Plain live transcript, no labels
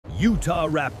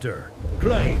Utahraptor,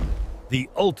 claim the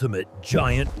ultimate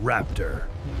giant raptor.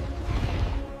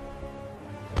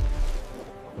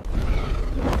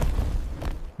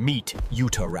 Meet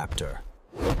Utahraptor,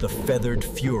 the feathered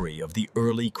fury of the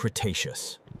early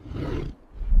Cretaceous.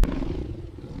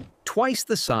 Twice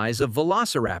the size of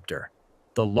Velociraptor,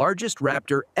 the largest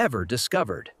raptor ever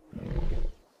discovered.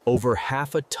 Over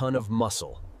half a ton of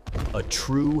muscle, a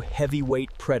true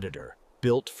heavyweight predator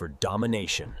built for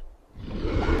domination.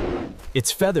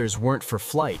 Its feathers weren't for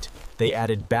flight, they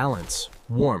added balance,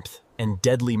 warmth, and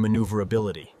deadly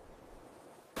maneuverability.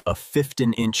 A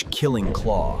 15-inch killing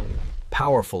claw,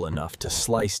 powerful enough to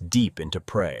slice deep into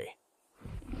prey.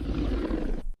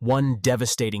 One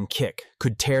devastating kick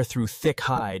could tear through thick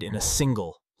hide in a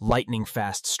single,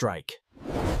 lightning-fast strike.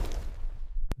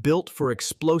 Built for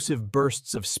explosive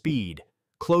bursts of speed,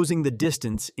 closing the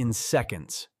distance in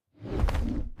seconds.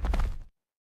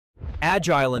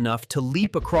 Agile enough to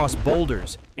leap across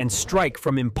boulders and strike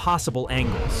from impossible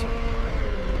angles.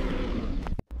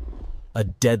 A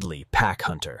deadly pack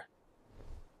hunter.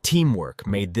 Teamwork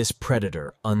made this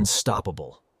predator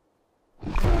unstoppable.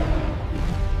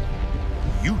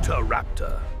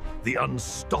 Utahraptor, the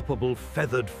unstoppable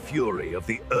feathered fury of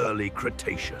the early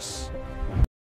Cretaceous.